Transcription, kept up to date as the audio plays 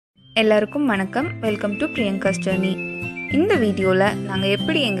எல்லாருக்கும் வணக்கம். Welcome to Priyanka's journey. இந்த வீடியோவில் நாங்கள்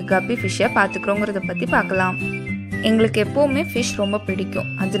எப்படி எங்கள் கப்பி ஃபிஷ்ஷை பார்த்துக்கிறோங்கிறத பற்றி பார்க்கலாம். எங்களுக்கு எப்போவுமே ஃபிஷ் ரொம்ப பிடிக்கும்.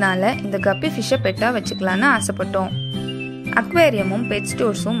 அதனால இந்த கப்பி ஃபிஷ்ஷை பெட்டாக வச்சுக்கலான்னு ஆசைப்பட்டோம். அக்வேரியமும் பெட்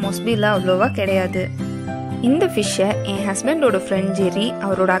ஸ்டோர்ஸும் மோஸ்ட்லியில் அவ்வளோவா கிடையாது. இந்த ஃபிஷ்ஷை என் ஹஸ்பண்டோட ஃப்ரெண்ட் ஜெரி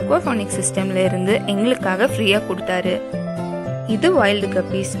அவரோட அக்வாஃபானிக் சிஸ்டமில் இருந்து எங்களுக்காக ஃப்ரீயாக கொடுத்தாரு. இது வைல்டு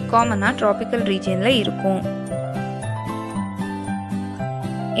கப்பீஸ், காமனாக ட்ராபிக்கல் ரீஜியனில் இருக்கும்.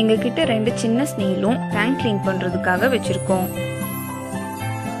 எங்ககிட்ட 2 சின்ன ஸ்னீலும் டேங்க் கிளீன் பண்றதுக்காக வச்சிருக்கோம்.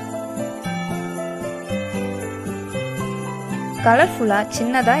 கலர்ஃபுல்லா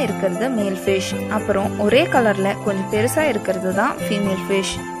சின்னதா இருக்கிறது மேல் ஃபிஷ், அப்புறம் ஒரே கலர்ல கொஞ்சம் பெருசா இருக்கிறது தான் ஃபீமேல்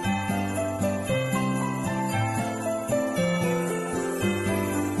ஃபிஷ்.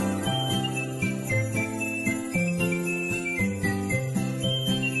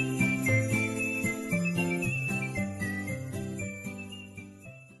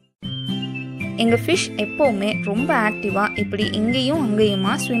 எங்க ஃபிஷ் எப்பவுமே ரொம்ப ஆக்டிவா இப்படி இங்கேயும்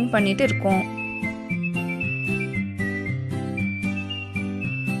அங்கேயுமா ஸ்விம் பண்ணிட்டு இருக்கோம்.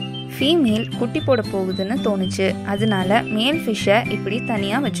 ஃபீமேல் குட்டி போட போகுதுன்னு தோணுச்சு, அதனால மேல் ஃபிஷ்ஷை இப்படி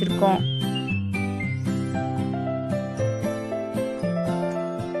தனியா வச்சிருக்கோம்.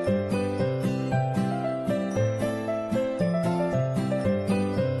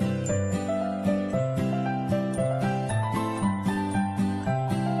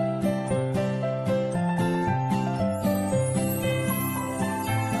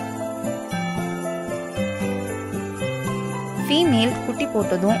 ஃபீமேல் குட்டி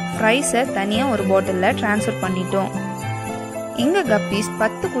போட்டதும் ஃப்ரைஸை தனியாக ஒரு பாட்டிலில் ட்ரான்ஸ்ஃபர் பண்ணிட்டோம். எங்கள் கப்பீஸ்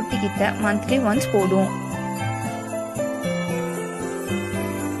 10 குட்டி கிட்ட மந்த்லி ஒன்ஸ் போடும்.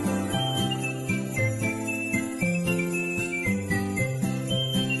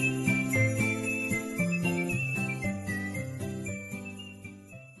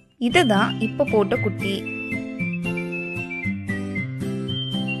 இதுதான் இப்போ போட்ட குட்டி.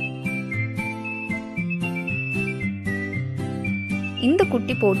 இந்த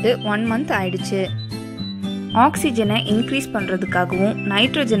குட்டி போட்டு 1 மந்த் ஆயிடுச்சு. ஆக்சிஜனை இன்க்ரீஸ் பண்ணுறதுக்காகவும்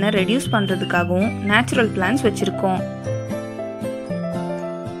நைட்ரோஜனை ரெடியூஸ் பண்ணுறதுக்காகவும் நேச்சுரல் பிளான்ஸ் வச்சுருக்கோம்.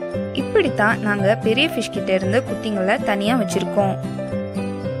 இப்படித்தான் நாங்கள் பெரிய ஃபிஷ் கிட்ட இருந்து குட்டிங்களை தனியாக வச்சுருக்கோம்.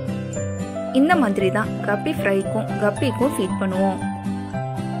 இந்த மாதிரி தான் கப்பி ஃப்ரைக்கும் கப்பிக்கும் ஃபீட் பண்ணுவோம்.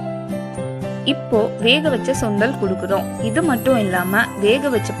 இப்போ வேக வச்ச சுண்டல் கொடுக்குறோம். இது மட்டும் இல்லாமல் வேக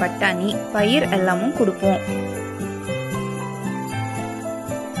வச்ச பட்டாணி, பயிர் எல்லாமும் கொடுப்போம்.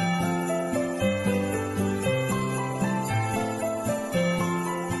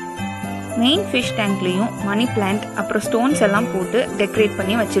 மெயின் ஃபிஷ் டேங்க்லேயும் மணி பிளான்ட் அப்புறம் ஸ்டோன்ஸ் எல்லாம் போட்டு டெக்கரேட்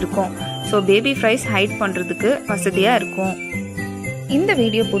பண்ணி வச்சுருக்கோம். ஸோ பேபி ஃப்ரைஸ் ஹைட் பண்ணுறதுக்கு வசதியாக இருக்கும். இந்த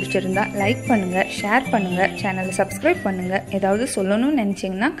வீடியோ பிடிச்சிருந்தா லைக் பண்ணுங்கள், ஷேர் பண்ணுங்கள், சேனலை சப்ஸ்கிரைப் பண்ணுங்கள். ஏதாவது சொல்லணும்னு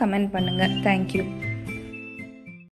நினச்சிங்கன்னா கமெண்ட் பண்ணுங்கள். தேங்க்யூ.